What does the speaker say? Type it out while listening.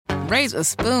raise a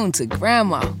spoon to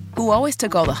Grandma, who always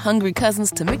took all the hungry cousins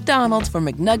to McDonald's for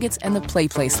McNuggets and the Play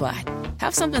Slide.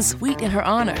 Have something sweet in her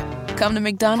honor. Come to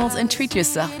McDonald's and treat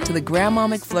yourself to the Grandma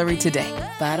McFlurry today.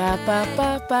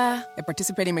 Ba-da-ba-ba-ba. At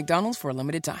participating McDonald's for a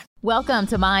limited time. Welcome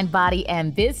to Mind, Body,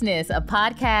 and Business, a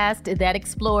podcast that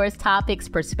explores topics,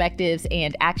 perspectives,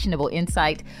 and actionable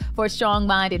insight for a strong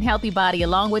mind and healthy body,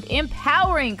 along with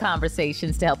empowering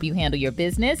conversations to help you handle your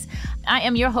business. I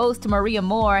am your host, Maria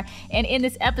Moore, and in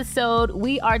this episode,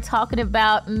 we are talking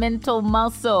about mental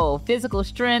muscle. Physical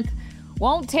strength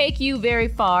won't take you very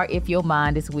far if your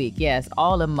mind is weak. Yes,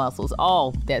 all the muscles,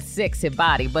 all that sexy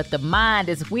body, but the mind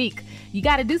is weak. You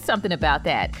got to do something about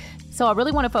that. So I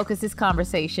really want to focus this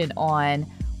conversation on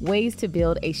ways to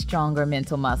build a stronger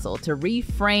mental muscle, to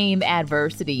reframe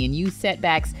adversity and use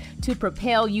setbacks to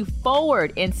propel you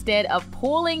forward instead of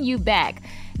pulling you back.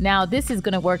 Now, this is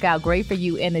going to work out great for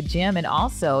you in the gym and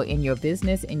also in your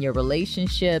business, in your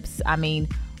relationships. I mean,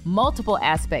 multiple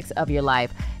aspects of your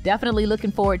life. Definitely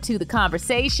looking forward to the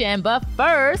conversation. But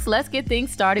first, let's get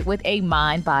things started with a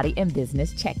mind, body, and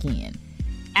business check-in.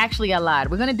 Actually, I lied.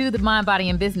 We're going to do the mind, body,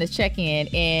 and business check-in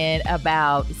in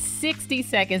about 60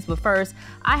 seconds. But first,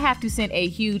 I have to send a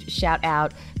huge shout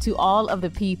out to all of the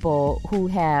people who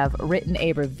have written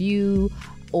a review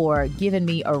or given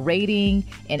me a rating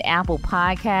in Apple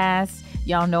Podcasts.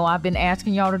 Y'all know I've been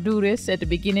asking y'all to do this at the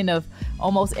beginning of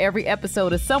almost every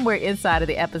episode or somewhere inside of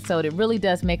the episode. It really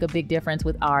does make a big difference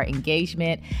with our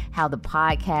engagement, how the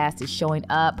podcast is showing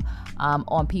up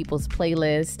on people's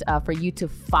playlist. For you to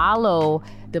follow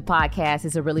the podcast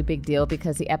is a really big deal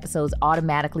because the episodes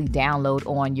automatically download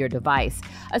on your device.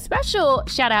 A special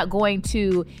shout out going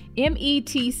to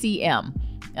METCM.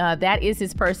 That is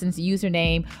this person's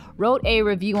username. Wrote a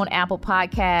review on Apple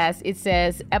Podcasts. It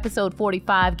says, episode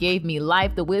 45 gave me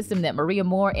life. The wisdom that Maria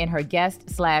Moore and her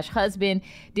guest/husband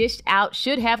dished out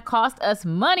should have cost us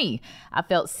money. I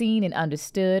felt seen and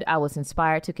understood. I was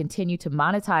inspired to continue to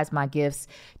monetize my gifts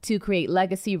to create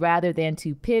legacy rather than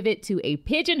to pivot to a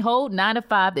pigeonholed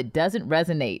 9-to-5 that doesn't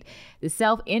resonate. The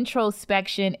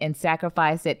self-introspection and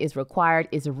sacrifice that is required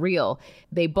is real.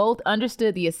 They both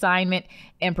understood the assignment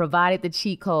and provided the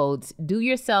cheat codes. Do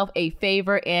yourself a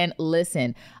favor and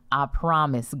listen. I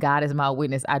promise, God is my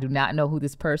witness, I do not know who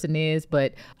this person is,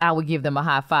 but I would give them a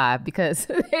high five because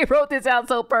they wrote this out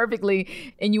so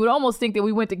perfectly. And you would almost think that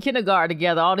we went to kindergarten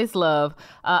together, all this love.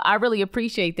 I really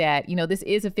appreciate that. You know, this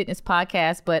is a fitness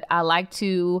podcast, but I like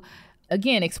to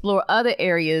again, explore other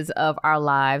areas of our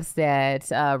lives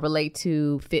that relate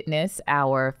to fitness,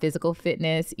 our physical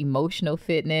fitness, emotional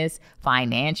fitness,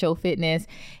 financial fitness.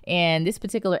 And this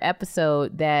particular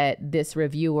episode that this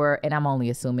reviewer, and I'm only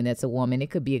assuming that's a woman, it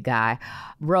could be a guy,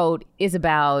 wrote is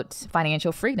about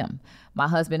financial freedom. My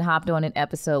husband hopped on an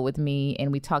episode with me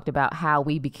and we talked about how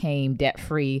we became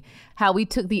debt-free, how we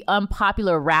took the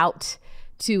unpopular route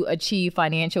to achieve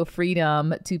financial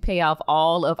freedom, to pay off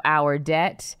all of our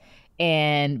debt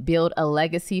and build a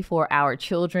legacy for our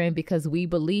children because we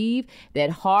believe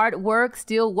that hard work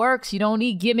still works. You don't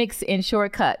need gimmicks and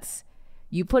shortcuts.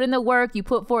 You put in the work, you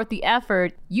put forth the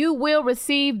effort, you will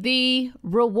receive the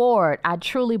reward. I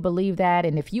truly believe that.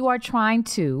 And if you are trying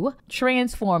to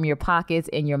transform your pockets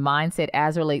and your mindset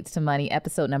as relates to money,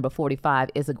 episode number 45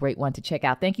 is a great one to check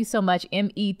out. Thank you so much,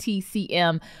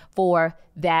 METCM, for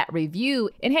that review.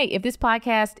 And hey, if this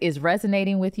podcast is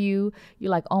resonating with you,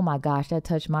 you're like, oh my gosh, that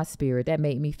touched my spirit. That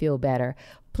made me feel better.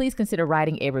 Please consider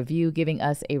writing a review, giving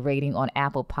us a rating on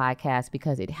Apple Podcasts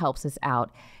because it helps us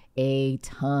out a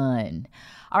ton.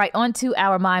 All right, on to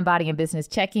our Mind, Body, and Business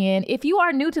check-in. If you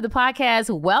are new to the podcast,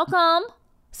 welcome.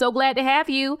 So glad to have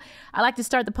you. I like to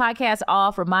start the podcast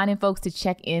off reminding folks to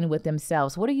check in with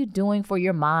themselves. What are you doing for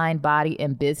your mind, body,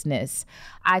 and business?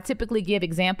 I typically give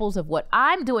examples of what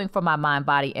I'm doing for my mind,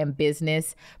 body, and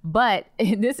business. But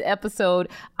in this episode,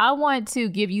 I want to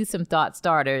give you some thought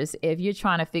starters if you're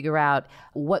trying to figure out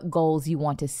what goals you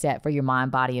want to set for your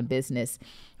mind, body, and business.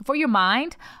 For your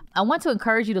mind, I want to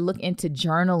encourage you to look into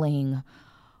journaling.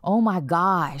 Oh my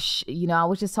gosh. You know, I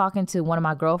was just talking to one of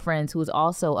my girlfriends who is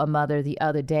also a mother the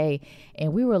other day,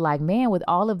 and we were like, man, with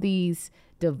all of these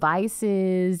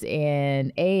devices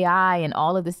and AI and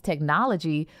all of this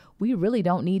technology, we really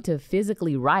don't need to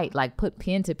physically write, like put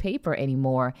pen to paper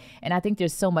anymore. And I think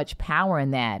there's so much power in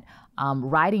that.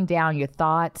 Writing down your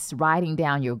thoughts, writing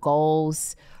down your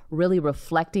goals, really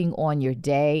reflecting on your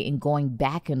day and going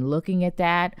back and looking at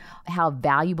that, how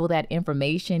valuable that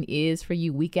information is for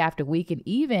you week after week, and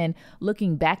even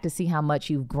looking back to see how much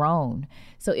you've grown.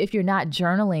 So if you're not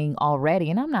journaling already,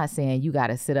 and I'm not saying you got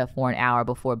to sit up for an hour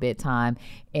before bedtime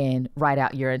and write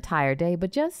out your entire day,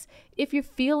 but just if you're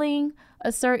feeling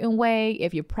a certain way,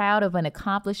 if you're proud of an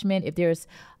accomplishment, if there's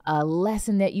a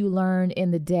lesson that you learned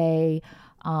in the day,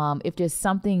 if there's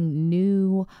something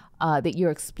new that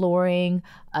you're exploring,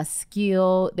 a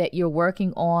skill that you're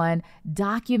working on,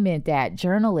 document that,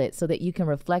 journal it so that you can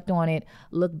reflect on it,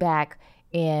 look back,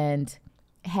 and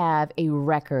have a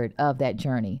record of that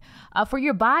journey. For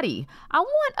your body, I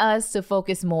want us to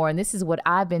focus more, and this is what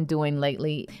I've been doing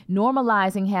lately,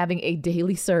 normalizing having a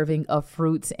daily serving of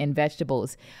fruits and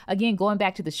vegetables. Again, going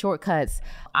back to the shortcuts,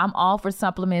 I'm all for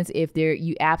supplements if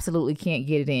you absolutely can't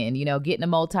get it in. Getting a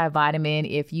multivitamin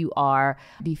if you are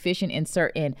deficient in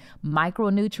certain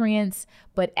micronutrients,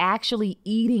 but actually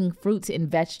eating fruits and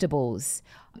vegetables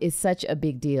is such a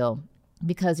big deal,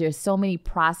 because there's so many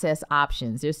processed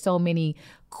options. There's so many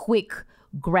quick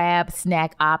grab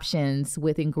snack options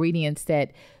with ingredients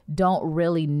that don't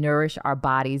really nourish our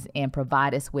bodies and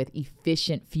provide us with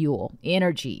efficient fuel,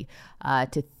 energy,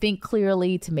 to think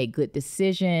clearly, to make good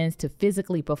decisions, to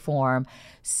physically perform.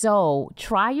 So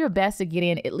try your best to get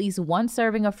in at least one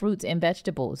serving of fruits and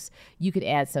vegetables. You could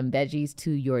add some veggies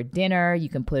to your dinner. You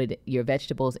can put your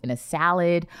vegetables in a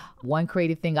salad. One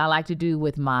creative thing I like to do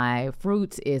with my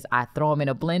fruits is I throw them in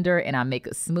a blender and I make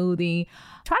a smoothie.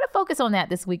 Try to focus on that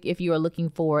this week if you are looking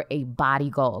for a body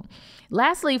goal.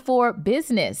 Lastly, for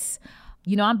business,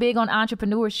 I'm big on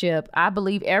entrepreneurship. I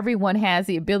believe everyone has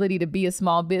the ability to be a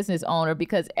small business owner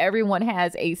because everyone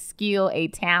has a skill, a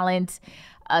talent,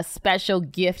 a special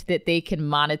gift that they can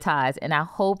monetize. And I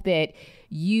hope that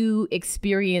you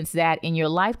experience that in your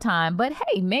lifetime. But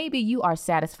hey, maybe you are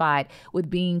satisfied with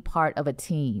being part of a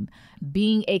team,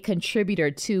 being a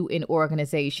contributor to an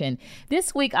organization.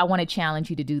 This week, I want to challenge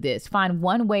you to do this. Find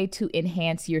one way to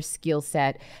enhance your skill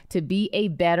set to be a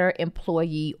better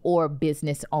employee or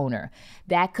business owner.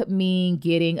 That could mean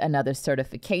getting another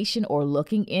certification or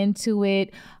looking into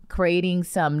it, creating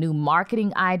some new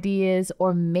marketing ideas,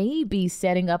 or maybe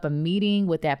setting up a meeting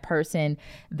with that person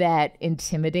that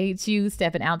intimidates you,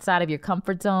 stepping outside of your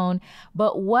comfort zone.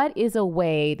 But what is a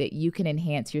way that you can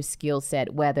enhance your skill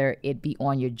set, whether it be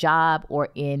on your job or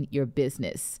in your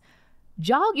business?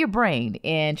 Jog your brain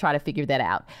and try to figure that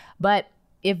out. But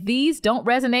if these don't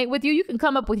resonate with you, you can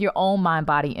come up with your own mind,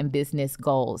 body, and business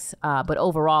goals. But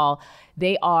overall,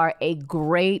 they are a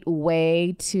great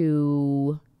way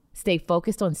to stay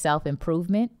focused on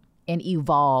self-improvement and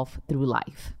evolve through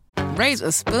life. Raise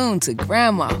a spoon to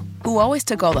Grandma, who always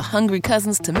took all the hungry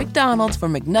cousins to McDonald's for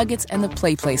McNuggets and the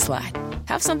Play Slide.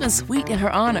 Have something sweet in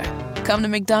her honor. Come to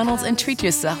McDonald's and treat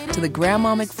yourself to the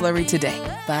Grandma McFlurry today.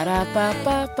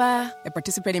 Ba-da-ba-ba-ba. At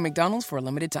participating McDonald's for a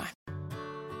limited time.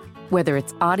 Whether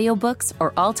it's audiobooks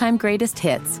or all-time greatest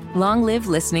hits, long live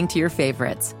listening to your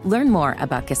favorites. Learn more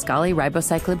about Kisqali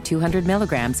Ribociclib 200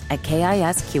 milligrams at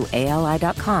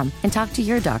KISQALI.com and talk to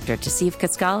your doctor to see if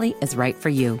Kisqali is right for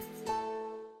you.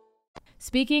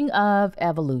 Speaking of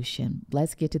evolution,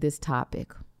 let's get to this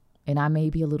topic. And I may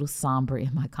be a little somber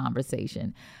in my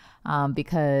conversation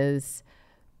because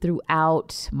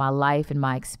throughout my life and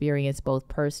my experience, both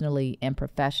personally and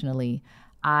professionally,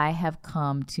 I have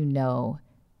come to know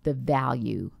the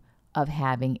value of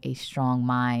having a strong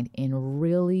mind and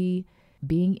really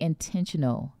being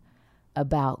intentional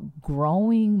about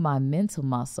growing my mental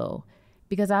muscle,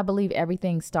 because I believe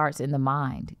everything starts in the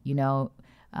mind.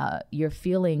 Your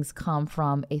feelings come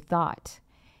from a thought.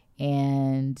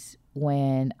 And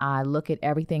when I look at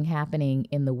everything happening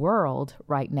in the world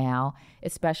right now,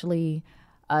 especially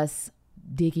us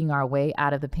digging our way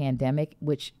out of the pandemic,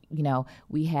 which,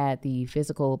 we had the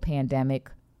physical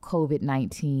pandemic,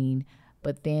 COVID-19,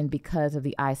 but then because of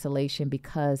the isolation,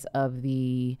 because of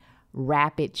the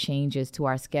rapid changes to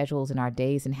our schedules and our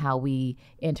days and how we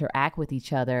interact with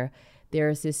each other,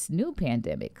 there's this new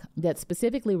pandemic that's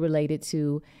specifically related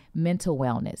to mental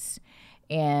wellness.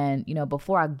 And,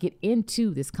 before I get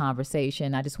into this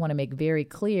conversation, I just want to make very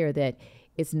clear that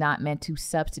it's not meant to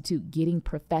substitute getting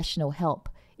professional help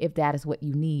if that is what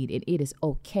you need. And it is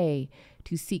okay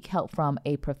to seek help from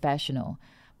a professional.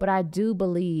 But I do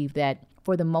believe that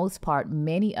for the most part,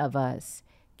 many of us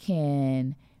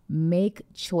can make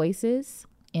choices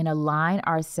and align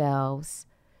ourselves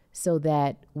so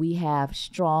that we have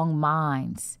strong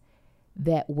minds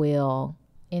that will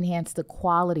enhance the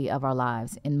quality of our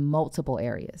lives in multiple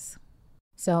areas.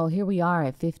 So here we are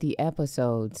at 50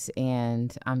 episodes,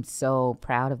 and I'm so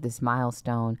proud of this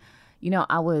milestone.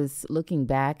 I was looking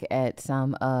back at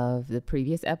some of the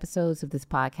previous episodes of this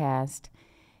podcast,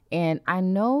 and I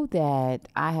know that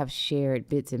I have shared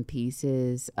bits and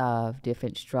pieces of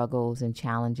different struggles and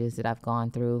challenges that I've gone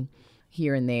through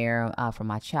here and there from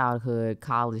my childhood,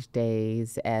 college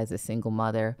days as a single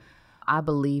mother. I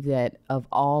believe that of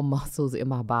all muscles in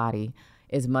my body,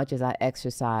 as much as I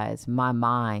exercise, my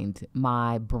mind,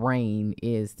 my brain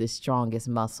is the strongest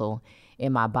muscle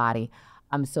in my body.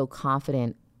 I'm so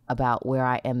confident about where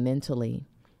I am mentally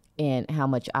and how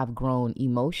much I've grown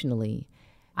emotionally.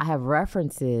 I have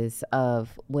references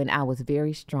of when I was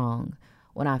very strong,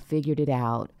 when I figured it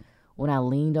out, when I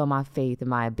leaned on my faith and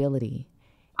my ability.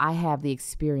 I have the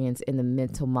experience in the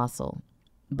mental muscle.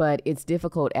 But it's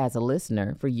difficult as a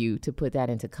listener for you to put that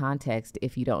into context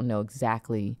if you don't know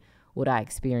exactly what I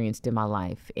experienced in my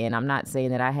life. And I'm not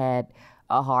saying that I had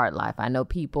a hard life. I know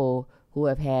people who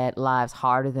have had lives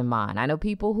harder than mine. I know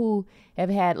people who have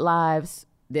had lives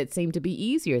that seem to be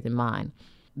easier than mine.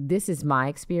 This is my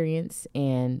experience,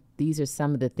 and these are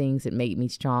some of the things that made me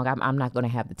strong. I'm not going to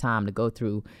have the time to go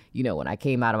through, when I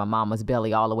came out of my mama's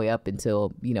belly all the way up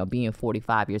until, being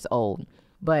 45 years old.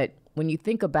 But when you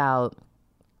think about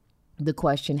the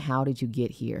question, how did you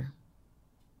get here?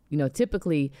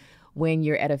 Typically when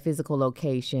you're at a physical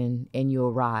location and you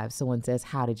arrive, someone says,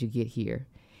 how did you get here?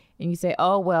 And you say,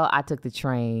 oh, well, I took the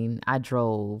train, I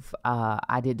drove,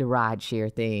 I did the ride share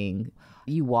thing.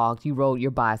 You walked, you rode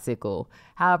your bicycle,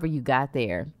 however you got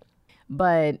there.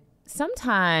 But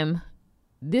sometime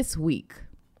this week,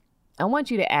 I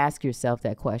want you to ask yourself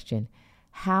that question.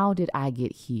 How did I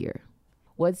get here?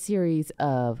 What series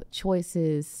of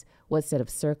choices, what set of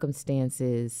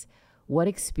circumstances, what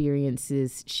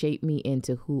experiences shaped me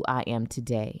into who I am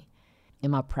today?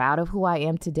 Am I proud of who I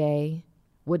am today?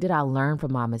 What did I learn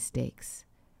from my mistakes?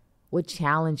 What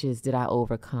challenges did I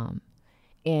overcome?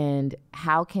 And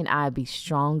how can I be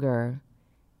stronger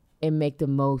and make the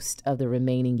most of the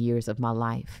remaining years of my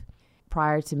life?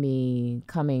 Prior to me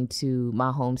coming to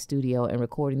my home studio and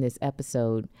recording this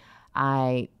episode,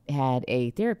 I had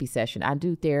a therapy session. I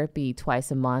do therapy twice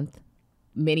a month.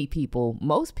 Many people,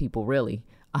 most people really,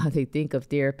 they think of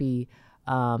therapy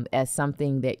as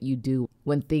something that you do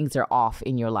when things are off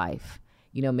in your life.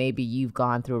 Maybe you've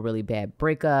gone through a really bad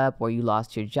breakup or you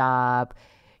lost your job.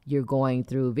 You're going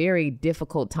through very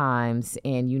difficult times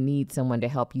and you need someone to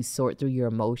help you sort through your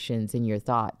emotions and your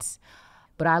thoughts.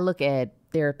 But I look at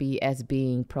therapy as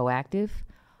being proactive.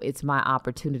 It's my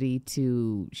opportunity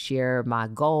to share my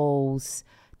goals,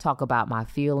 talk about my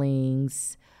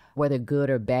feelings, whether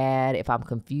good or bad, if I'm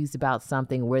confused about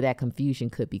something, where that confusion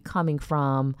could be coming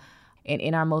from. And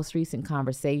in our most recent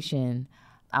conversation,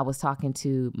 I was talking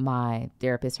to my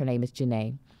therapist. Her name is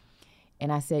Janae.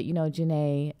 And I said,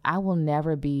 Janae, I will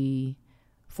never be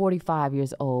 45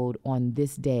 years old on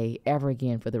this day ever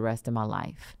again for the rest of my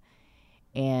life.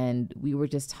 And we were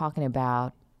just talking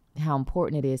about how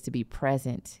important it is to be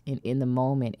present in the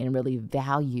moment and really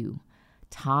value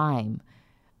time.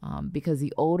 Because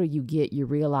the older you get, you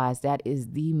realize that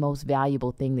is the most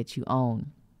valuable thing that you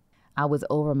own. I was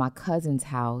over my cousin's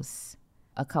house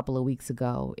a couple of weeks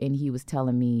ago, and he was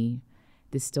telling me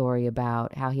this story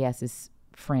about how he has this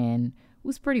friend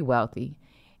who's pretty wealthy,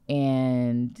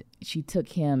 and she took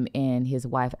him and his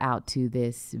wife out to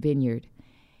this vineyard,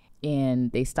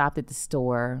 and they stopped at the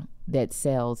store that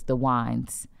sells the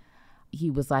wines. He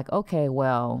was like, okay,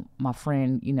 well, my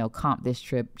friend, comped this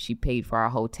trip. She paid for our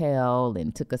hotel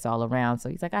and took us all around. So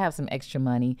he's like, I have some extra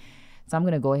money, so I'm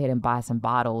going to go ahead and buy some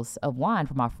bottles of wine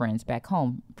for my friends back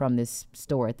home from this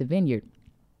store at the vineyard.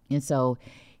 And so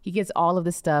he gets all of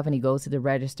the stuff and he goes to the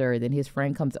register. Then his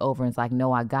friend comes over and is like,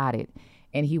 no, I got it.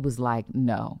 And he was like,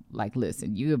 no,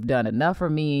 listen, you have done enough for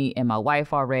me and my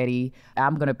wife already.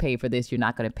 I'm going to pay for this. You're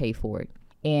not going to pay for it.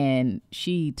 And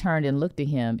she turned and looked at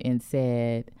him and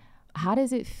said, how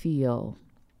does it feel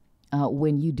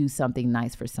when you do something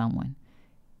nice for someone?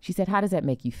 She said, how does that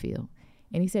make you feel?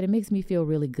 And he said, it makes me feel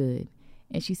really good.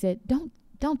 And she said,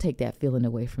 don't take that feeling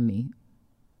away from me.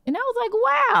 And I was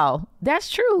like, wow, that's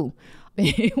true.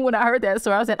 When I heard that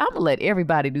story, I said, I'm going to let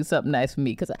everybody do something nice for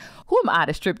me, because who am I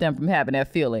to strip them from having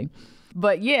that feeling?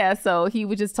 But yeah, so he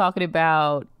was just talking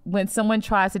about when someone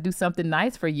tries to do something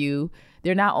nice for you,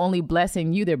 they're not only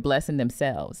blessing you, they're blessing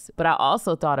themselves. But I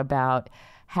also thought about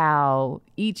how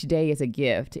each day is a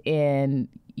gift. And,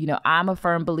 I'm a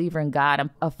firm believer in God.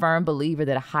 I'm a firm believer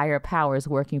that a higher power is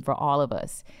working for all of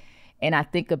us. And I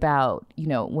think about,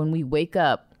 when we wake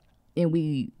up and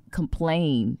we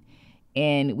complain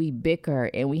and we bicker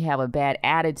and we have a bad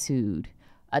attitude,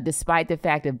 despite the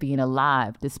fact of being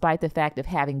alive, despite the fact of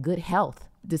having good health,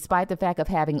 despite the fact of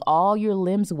having all your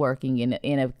limbs working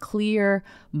in a clear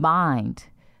mind,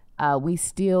 we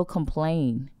still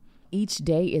complain. Each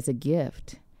day is a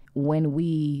gift. When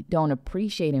we don't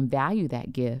appreciate and value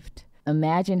that gift,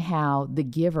 imagine how the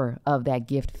giver of that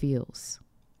gift feels.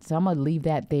 So I'm going to leave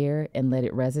that there and let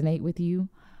it resonate with you.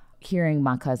 Hearing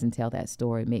my cousin tell that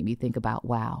story made me think about,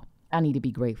 wow, I need to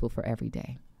be grateful for every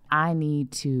day. I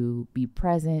need to be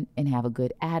present and have a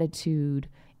good attitude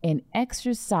and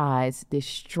exercise this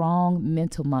strong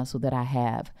mental muscle that I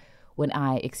have when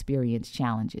I experience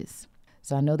challenges.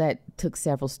 So I know that took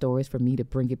several stories for me to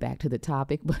bring it back to the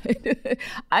topic, but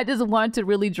I just want to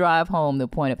really drive home the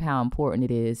point of how important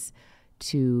it is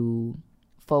to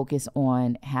focus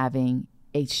on having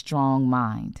a strong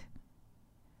mind.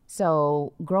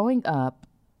 So growing up,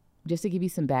 just to give you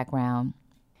some background,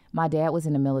 my dad was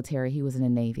in the military. He was in the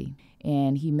Navy,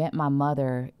 and he met my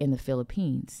mother in the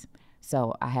Philippines.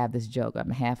 So I have this joke. I'm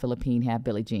half Philippine, half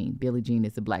Billie Jean. Billie Jean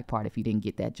is the black part if you didn't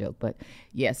get that joke. But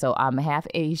yeah, so I'm half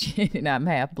Asian and I'm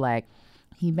half black.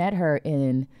 He met her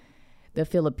in the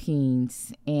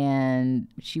Philippines, and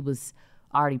she was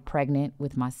already pregnant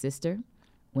with my sister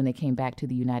when they came back to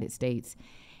the United States.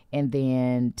 And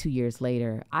then 2 years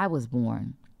later, I was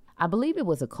born. I believe it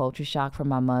was a culture shock for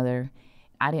my mother.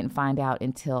 I didn't find out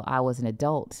until I was an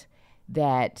adult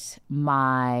that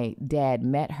my dad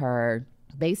met her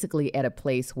basically at a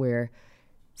place where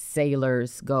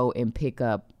sailors go and pick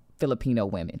up Filipino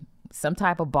women, some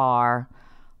type of bar.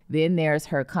 Then there's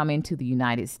her coming to the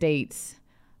United States,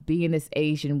 being this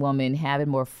Asian woman, having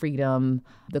more freedom,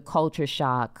 the culture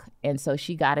shock. And so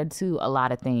she got into a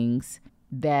lot of things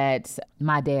that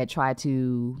my dad tried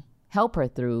to help her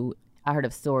through. I heard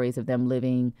of stories of them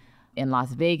living in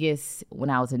Las Vegas when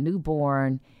I was a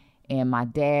newborn, and my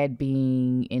dad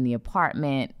being in the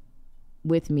apartment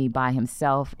with me by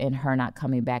himself and her not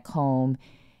coming back home.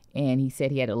 And he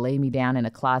said he had to lay me down in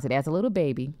a closet as a little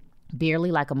baby,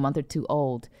 barely like a month or two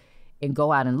old, and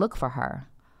go out and look for her.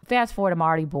 Fast forward, I'm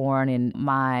already born, and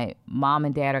my mom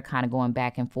and dad are kind of going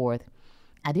back and forth.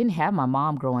 I didn't have my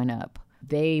mom growing up.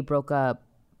 They broke up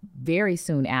very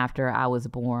soon after I was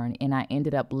born, and I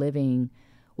ended up living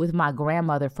with my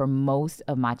grandmother for most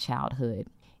of my childhood.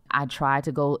 I tried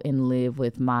to go and live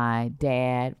with my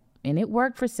dad, and it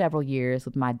worked for several years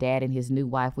with my dad and his new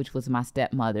wife, which was my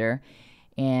stepmother.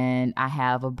 And I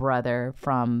have a brother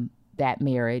from that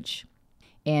marriage.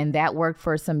 And that worked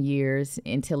for some years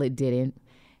until it didn't.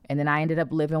 And then I ended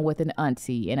up living with an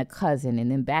auntie and a cousin,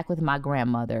 and then back with my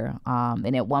grandmother.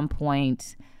 And at one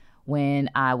point, when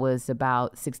I was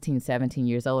about 16, 17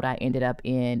 years old, I ended up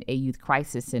in a youth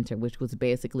crisis center, which was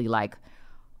basically like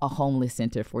a homeless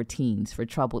center for teens, for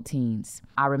troubled teens.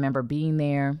 I remember being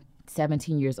there,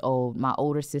 17 years old. My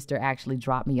older sister actually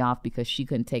dropped me off because she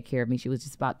couldn't take care of me. She was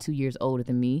just about 2 years older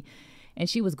than me, and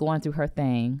she was going through her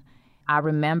thing. I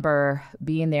remember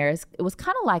being there. It was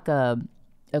kind of like a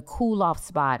cool-off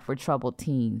spot for troubled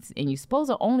teens, and you're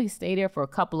supposed to only stay there for a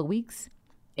couple of weeks,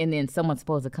 and then someone's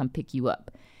supposed to come pick you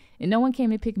up. And no one came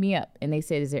to pick me up, and they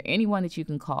said, is there anyone that you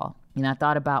can call? And I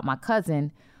thought about my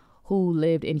cousin who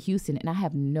lived in Houston, and I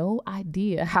have no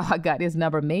idea how I got his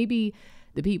number. Maybe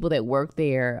the people that worked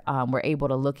there were able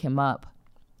to look him up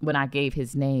when I gave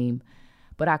his name.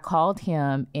 But I called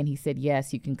him, and he said,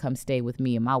 yes, you can come stay with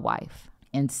me and my wife.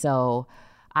 And so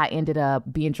I ended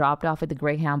up being dropped off at the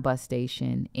Greyhound bus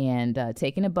station and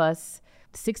taking a bus,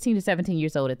 16 to 17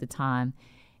 years old at the time,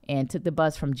 and took the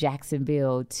bus from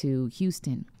Jacksonville to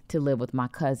Houston to live with my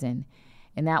cousin.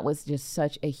 And that was just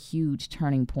such a huge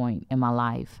turning point in my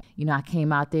life. You know, I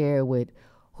came out there with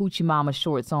hoochie mama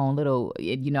shorts on,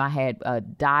 I had a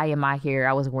dye in my hair.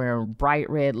 I was wearing bright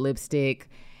red lipstick.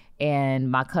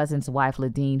 And my cousin's wife,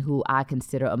 Ladine, who I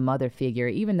consider a mother figure,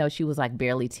 even though she was like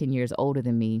barely 10 years older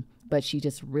than me, but she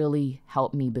just really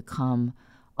helped me become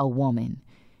a woman.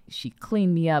 She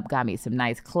cleaned me up, got me some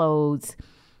nice clothes.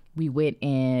 We went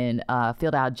and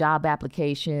filled out job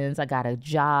applications. I got a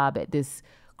job at this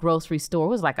grocery store. It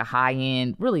was like a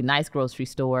high-end, really nice grocery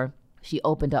store. She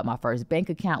opened up my first bank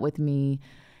account with me.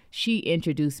 She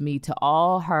introduced me to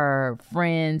all her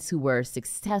friends who were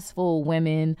successful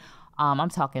women. I'm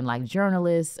talking like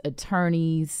journalists,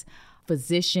 attorneys,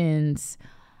 physicians.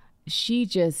 She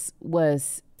just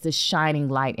was the shining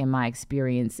light in my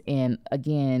experience, and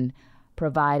again,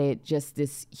 provided just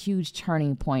this huge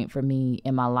turning point for me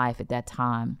in my life at that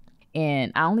time.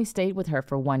 And I only stayed with her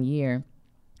for 1 year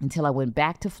until I went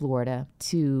back to Florida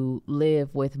to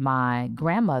live with my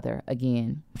grandmother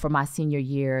again for my senior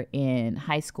year in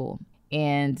high school.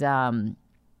 And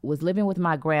was living with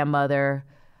my grandmother,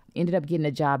 ended up getting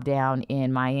a job down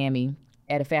in Miami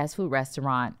at a fast food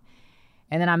restaurant.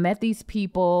 And then I met these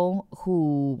people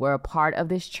who were a part of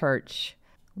this church,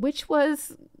 which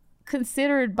was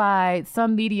considered by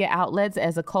some media outlets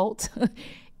as a cult.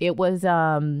 It was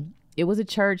a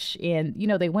church, and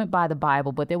they went by the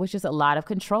Bible, but there was just a lot of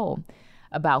control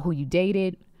about who you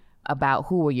dated, about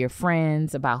who were your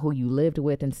friends, about who you lived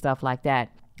with, and stuff like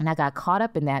that. And I got caught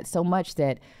up in that so much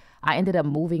that I ended up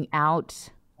moving out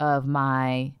of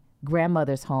my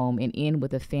grandmother's home and in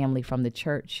with a family from the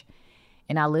church.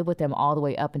 And I lived with them all the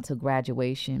way up until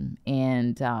graduation.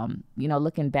 And,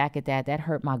 looking back at that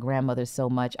hurt my grandmother so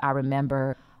much. I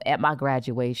remember at my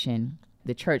graduation,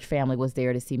 the church family was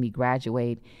there to see me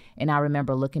graduate. And I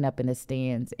remember looking up in the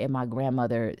stands at my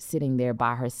grandmother sitting there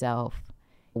by herself,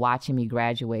 watching me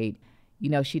graduate.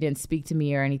 She didn't speak to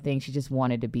me or anything. She just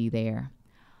wanted to be there.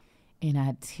 And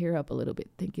I tear up a little bit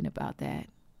thinking about that,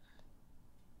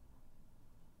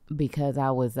 because I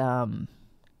was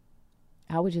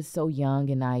just so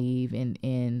young and naive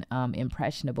and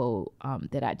impressionable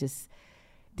that I just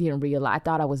didn't realize. I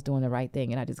thought I was doing the right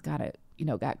thing, and I just got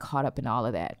caught up in all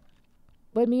of that.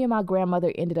 But me and my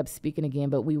grandmother ended up speaking again,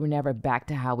 but we were never back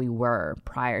to how we were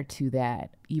prior to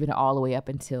that, even all the way up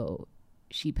until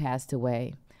she passed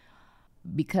away.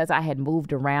 Because I had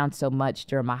moved around so much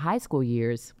during my high school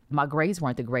years, my grades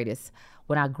weren't the greatest.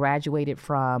 When I graduated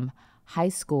from high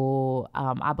school,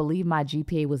 I believe my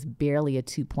GPA was barely a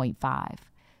 2.5.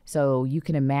 So you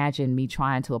can imagine me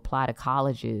trying to apply to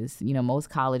colleges. Most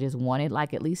colleges wanted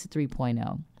like at least a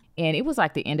 3.0. And it was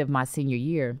like the end of my senior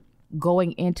year.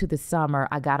 Going into the summer,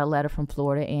 I got a letter from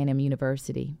Florida A&M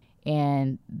University,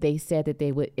 and they said that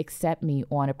they would accept me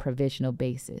on a provisional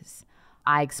basis.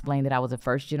 I explained that I was a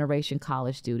first-generation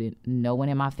college student. No one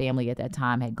in my family at that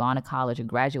time had gone to college or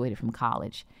graduated from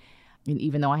college. And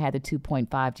even though I had the 2.5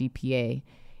 GPA,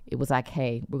 it was like,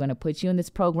 hey, we're going to put you in this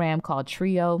program called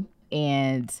TRIO,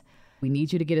 and we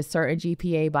need you to get a certain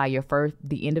GPA by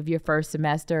the end of your first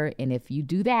semester. And if you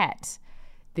do that,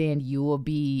 then you will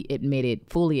be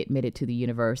fully admitted to the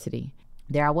university.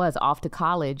 There I was, off to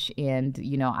college, and,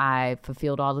 I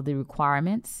fulfilled all of the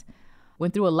requirements.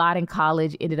 Went through a lot in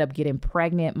college, ended up getting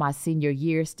pregnant my senior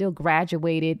year, still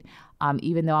graduated,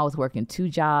 even though I was working 2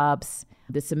 jobs.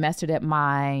 The semester that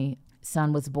my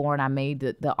son was born, I made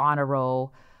the honor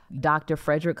roll. Dr.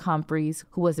 Frederick Humphreys,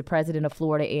 who was the president of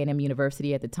Florida A&M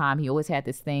University at the time, he always had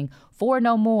this thing, 4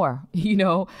 no more,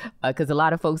 because a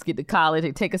lot of folks get to college,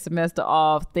 they take a semester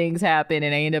off, things happen,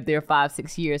 and they end up there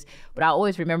 5-6 years. But I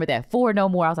always remember that 4 no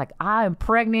more. I was like, I'm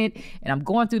pregnant and I'm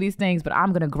going through these things, but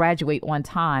I'm going to graduate on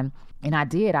time. And I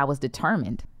did. I was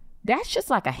determined. That's just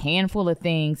like a handful of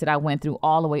things that I went through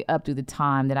all the way up through the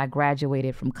time that I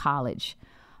graduated from college.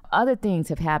 Other things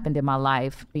have happened in my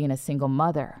life, being a single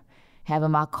mother, having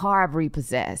my car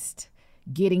repossessed,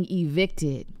 getting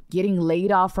evicted, getting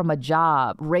laid off from a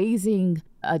job, raising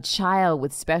a child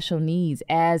with special needs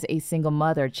as a single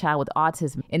mother, a child with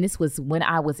autism. And this was when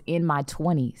I was in my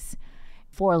 20s.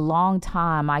 For a long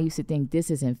time, I used to think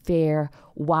this isn't fair.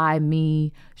 Why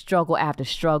me? Struggle after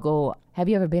struggle. Have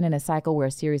you ever been in a cycle where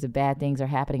a series of bad things are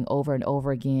happening over and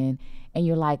over again? And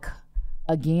you're like,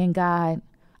 again, God?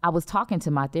 I was talking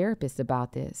to my therapist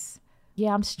about this.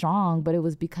 Yeah, I'm strong, but it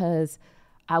was because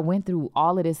I went through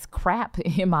all of this crap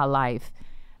in my life.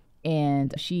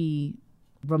 And she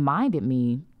reminded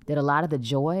me that a lot of the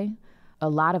joy, a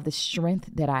lot of the strength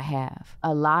that I have,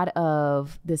 a lot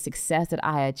of the success that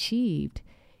I achieved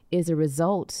is a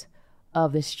result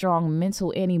of the strong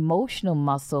mental and emotional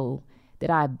muscle that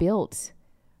I built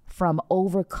from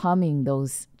overcoming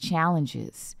those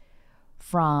challenges,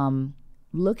 from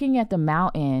looking at the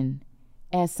mountain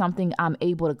as something I'm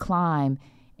able to climb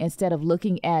instead of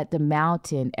looking at the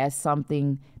mountain as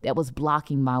something that was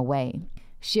blocking my way,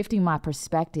 shifting my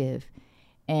perspective.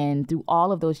 And through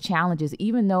all of those challenges,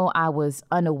 even though I was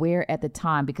unaware at the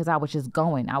time because I was just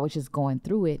going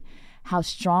through it, how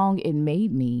strong it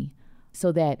made me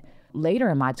so that later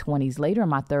in my 20s, later in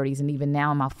my 30s, and even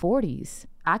now in my 40s,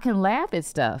 I can laugh at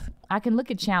stuff. I can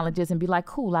look at challenges and be like,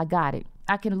 cool, I got it.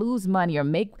 I can lose money or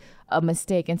make a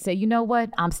mistake and say, you know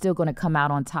what? I'm still going to come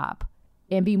out on top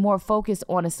and be more focused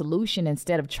on a solution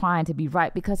instead of trying to be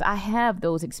right, because I have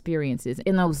those experiences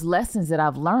and those lessons that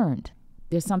I've learned.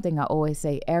 There's something I always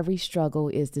say, every struggle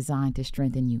is designed to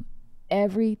strengthen you.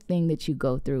 Everything that you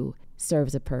go through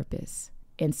serves a purpose.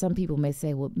 And some people may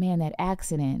say, well, man, that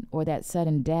accident or that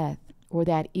sudden death or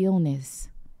that illness,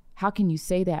 how can you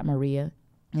say that, Maria?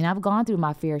 And I've gone through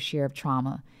my fair share of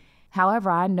trauma.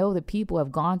 However, I know that people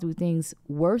have gone through things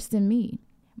worse than me.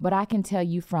 But I can tell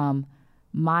you from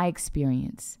my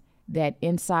experience that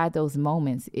inside those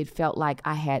moments, it felt like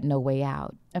I had no way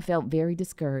out. I felt very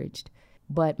discouraged.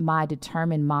 But my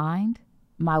determined mind,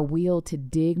 my will to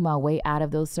dig my way out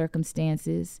of those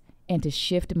circumstances and to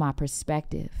shift my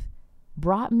perspective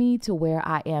brought me to where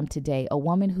I am today, a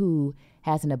woman who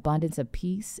has an abundance of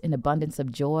peace, an abundance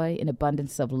of joy, an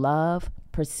abundance of love,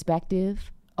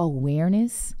 perspective,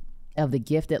 awareness of the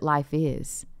gift that life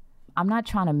is. I'm not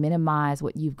trying to minimize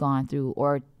what you've gone through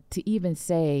or to even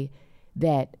say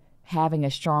that having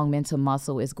a strong mental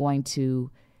muscle is going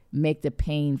to make the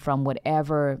pain from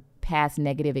whatever past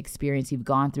negative experience you've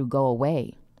gone through go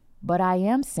away. But I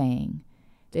am saying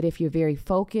that if you're very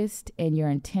focused and you're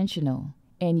intentional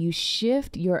and you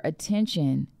shift your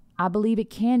attention, I believe it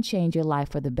can change your life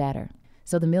for the better.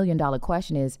 So the $1 million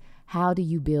question is, how do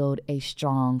you build a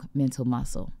strong mental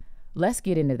muscle? Let's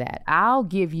get into that. I'll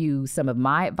give you some of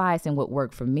my advice and what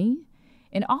worked for me.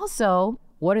 And also,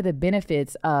 what are the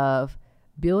benefits of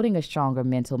building a stronger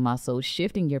mental muscle,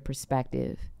 shifting your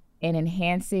perspective, and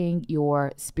enhancing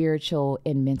your spiritual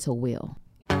and mental will.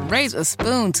 Raise a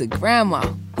spoon to Grandma,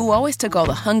 who always took all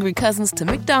the hungry cousins to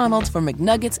McDonald's for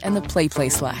McNuggets and the Play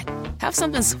Slide. Have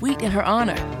something sweet in her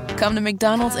honor. Come to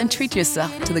McDonald's and treat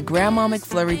yourself to the Grandma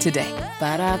McFlurry today.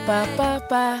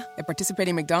 Ba-da-ba-ba-ba. At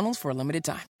participating McDonald's for a limited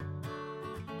time.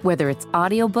 Whether it's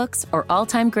audiobooks or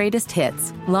all-time greatest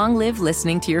hits, long live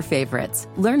listening to your favorites.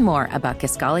 Learn more about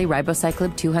Kisqali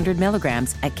Ribociclib 200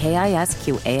 milligrams at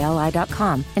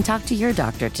KISQALI.com and talk to your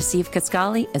doctor to see if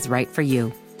Kisqali is right for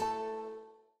you.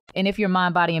 And if you're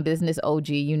Mind, Body, and Business OG,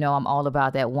 you know I'm all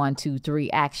about that 1, 2, 3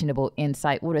 actionable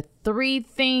insight. What are 3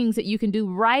 things that you can do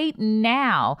right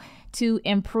now to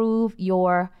improve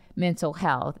your mental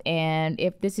health? And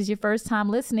if this is your first time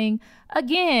listening,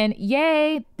 again,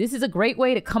 yay, this is a great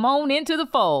way to come on into the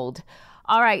fold.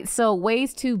 All right, so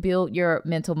ways to build your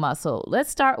mental muscle. Let's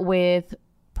start with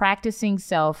practicing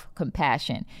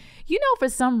self-compassion. You know, for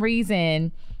some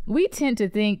reason, we tend to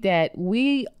think that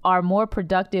we are more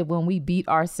productive when we beat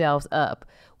ourselves up,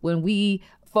 when we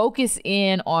focus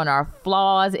in on our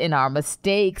flaws and our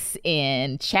mistakes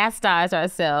and chastise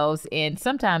ourselves and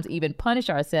sometimes even punish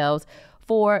ourselves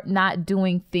for not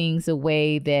doing things the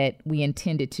way that we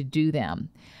intended to do them.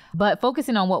 But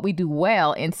focusing on what we do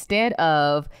well instead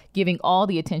of giving all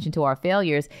the attention to our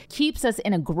failures keeps us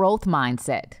in a growth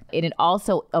mindset. And it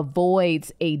also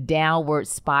avoids a downward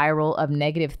spiral of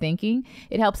negative thinking.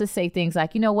 It helps us say things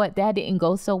like, you know what, that didn't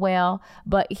go so well,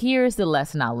 but here's the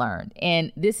lesson I learned.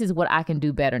 And this is what I can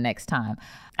do better next time.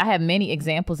 I have many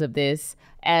examples of this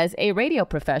as a radio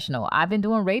professional. I've been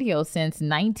doing radio since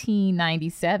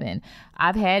 1997.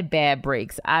 I've had bad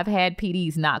breaks. I've had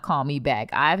PDs not call me back.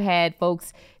 I've had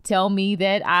folks tell me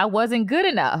that I wasn't good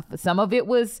enough. Some of it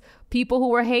was people who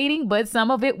were hating, but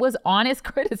some of it was honest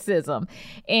criticism.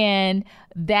 And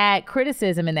that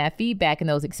criticism and that feedback and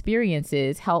those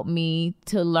experiences helped me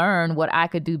to learn what I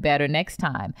could do better next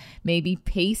time. Maybe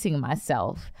pacing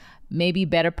myself, maybe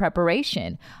better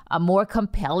preparation, a more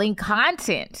compelling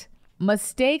content.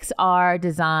 Mistakes are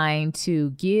designed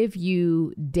to give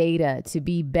you data to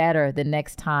be better the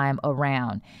next time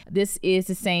around. This is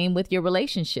the same with your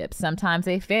relationships. Sometimes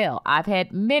they fail. I've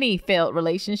had many failed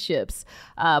relationships,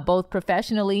 both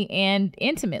professionally and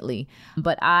intimately,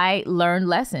 but I learned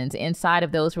lessons inside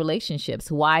of those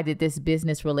relationships. Why did this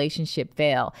business relationship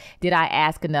fail? Did I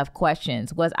ask enough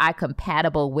questions? Was I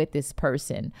compatible with this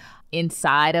person?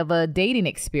 Inside of a dating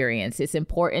experience, it's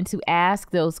important to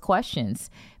ask those questions.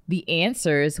 The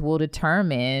answers will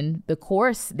determine the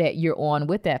course that you're on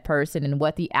with that person and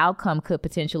what the outcome could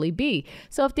potentially be.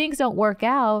 So if things don't work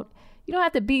out, you don't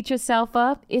have to beat yourself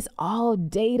up. It's all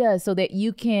data so that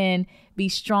you can be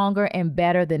stronger and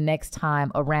better the next time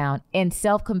around. And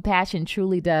self-compassion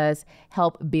truly does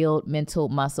help build mental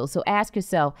muscle. So ask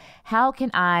yourself, how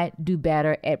can I do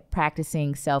better at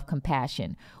practicing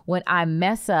self-compassion? When I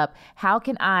mess up, how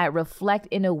can I reflect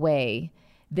in a way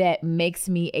that makes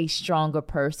me a stronger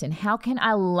person? How can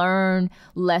I learn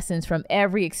lessons from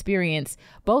every experience,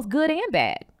 both good and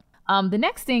bad? The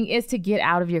next thing is to get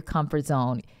out of your comfort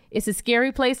zone. It's a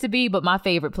scary place to be, but my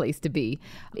favorite place to be.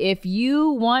 If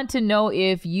you want to know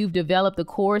if you've developed the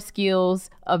core skills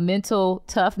of mental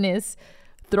toughness,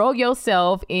 throw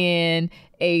yourself in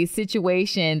a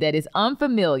situation that is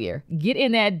unfamiliar. Get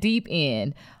in that deep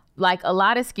end. Like a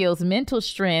lot of skills, mental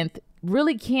strength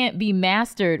really can't be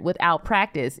mastered without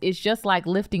practice. It's just like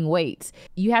lifting weights.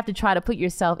 You have to try to put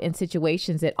yourself in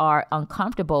situations that are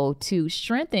uncomfortable to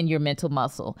strengthen your mental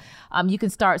muscle. You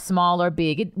can start small or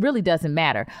big. It really doesn't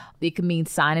matter. It can mean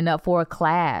signing up for a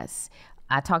class.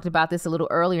 I talked about this a little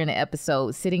earlier in the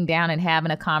episode, sitting down and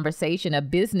having a conversation, a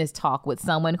business talk with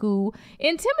someone who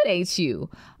intimidates you,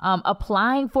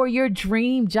 applying for your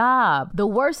dream job. The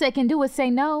worst they can do is say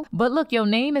no. But look, your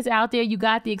name is out there. You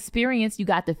got the experience, you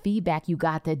got the feedback, you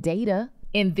got the data.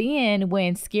 And then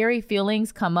when scary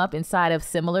feelings come up inside of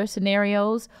similar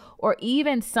scenarios, or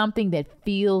even something that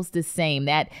feels the same,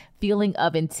 that feeling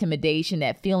of intimidation,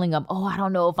 that feeling of, oh, I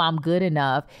don't know if I'm good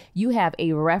enough, you have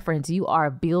a reference. You are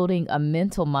building a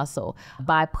mental muscle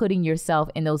by putting yourself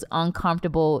in those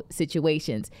uncomfortable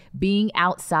situations, being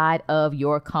outside of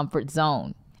your comfort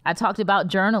zone. I talked about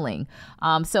journaling.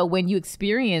 So when you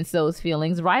experience those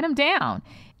feelings, write them down.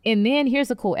 And then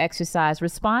here's a cool exercise.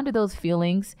 Respond to those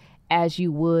feelings as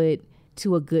you would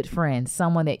to a good friend,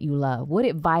 someone that you love. What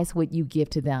advice would you give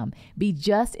to them? Be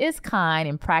just as kind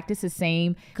and practice the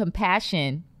same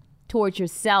compassion towards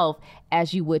yourself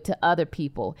as you would to other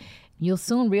people. You'll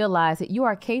soon realize that you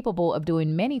are capable of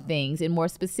doing many things, and more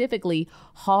specifically,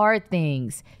 hard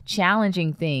things,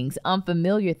 challenging things,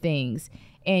 unfamiliar things,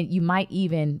 and you might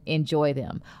even enjoy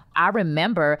them. I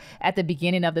remember at the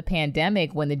beginning of the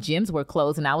pandemic when the gyms were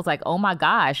closed, and I was like, oh my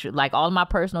gosh, like all of my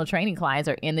personal training clients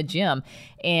are in the gym.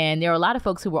 And there are a lot of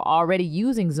folks who were already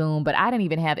using Zoom, but I didn't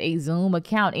even have a Zoom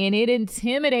account, and it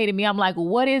intimidated me. I'm like,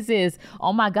 what is this?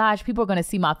 Oh my gosh, people are going to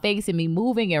see my face and me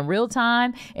moving in real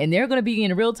time, and they're going to be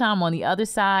in real time on the other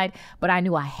side. But I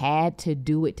knew I had to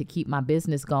do it to keep my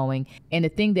business going. And the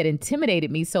thing that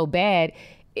intimidated me so bad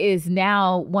is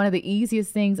now one of the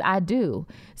easiest things I do.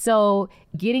 So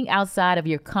getting outside of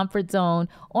your comfort zone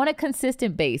on a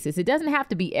consistent basis. It doesn't have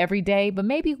to be every day, but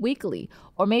maybe weekly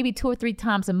or maybe 2 or 3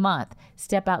 times a month.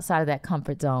 Step outside of that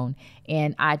comfort zone.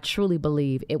 And I truly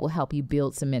believe it will help you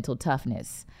build some mental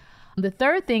toughness. The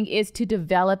third thing is to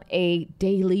develop a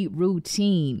daily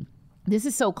routine. This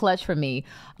is so clutch for me.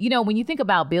 You know, when you think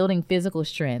about building physical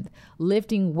strength,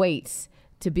 lifting weights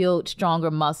to build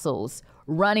stronger muscles,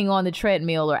 running on the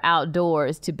treadmill or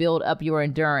outdoors to build up your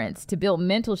endurance, to build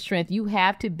mental strength, you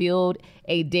have to build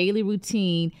a daily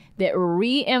routine that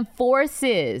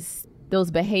reinforces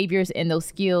those behaviors and those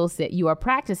skills that you are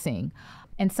practicing.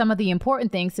 And some of the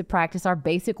important things to practice are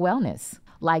basic wellness,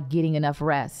 like getting enough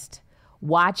rest,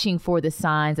 watching for the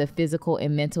signs of physical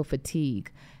and mental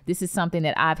fatigue. This is something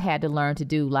that I've had to learn to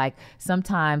do. Like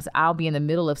sometimes I'll be in the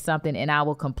middle of something and I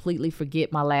will completely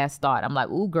forget my last thought. I'm like,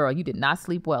 ooh, girl, you did not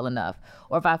sleep well enough.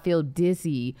 Or if I feel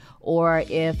dizzy, or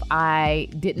if I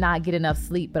did not get enough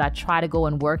sleep, but I try to go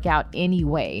and work out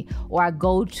anyway, or I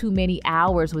go too many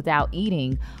hours without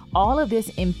eating. All of this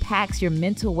impacts your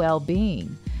mental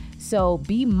well-being. So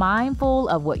be mindful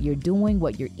of what you're doing,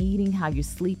 what you're eating, how you're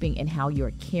sleeping, and how you're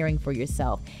caring for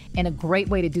yourself. And a great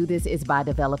way to do this is by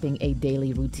developing a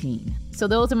daily routine. So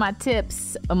those are my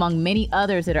tips, among many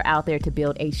others that are out there, to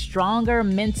build a stronger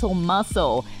mental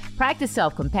muscle. Practice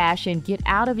self-compassion, get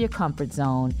out of your comfort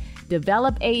zone,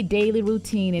 develop a daily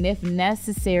routine, and if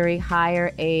necessary,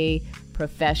 hire a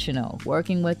professional.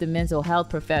 Working with a mental health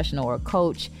professional or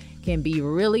coach can be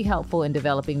really helpful in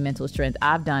developing mental strength.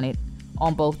 I've done it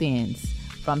on both ends,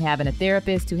 from having a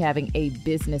therapist to having a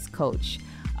business coach.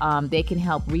 They can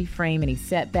help reframe any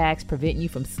setbacks, prevent you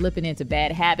from slipping into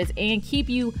bad habits, and keep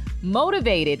you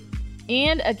motivated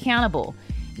and accountable.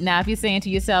 Now, if you're saying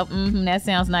to yourself, that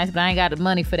sounds nice, but I ain't got the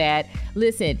money for that.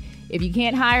 Listen, if you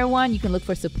can't hire one, you can look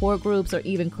for support groups or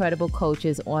even credible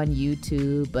coaches on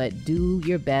YouTube, but do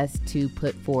your best to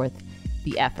put forth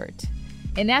the effort.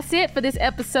 And that's it for this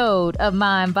episode of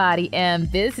Mind, Body, and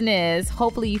Business.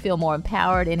 Hopefully you feel more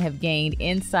empowered and have gained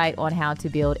insight on how to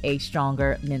build a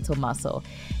stronger mental muscle.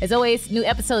 As always, new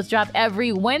episodes drop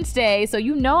every Wednesday, so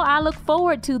you know I look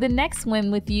forward to the next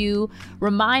one with you.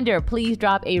 Reminder, please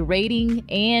drop a rating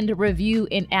and review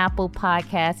in Apple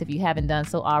Podcasts if you haven't done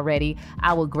so already.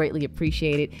 I will greatly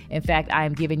appreciate it. In fact, I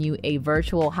am giving you a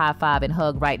virtual high five and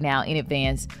hug right now in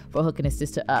advance for hooking a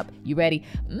sister up. You ready?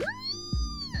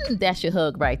 That's your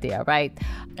hug right there, right?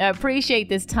 I appreciate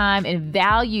this time and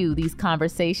value these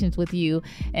conversations with you.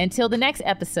 Until the next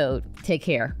episode, take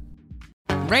care.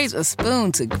 Raise a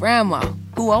spoon to Grandma,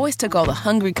 who always took all the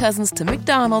hungry cousins to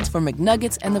McDonald's for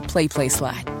McNuggets and the Play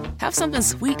Slide. Have something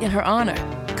sweet in her honor.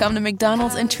 Come to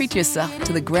McDonald's and treat yourself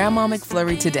to the Grandma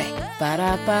McFlurry today.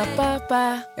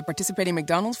 Ba-da-ba-ba-ba. At participating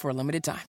McDonald's for a limited time.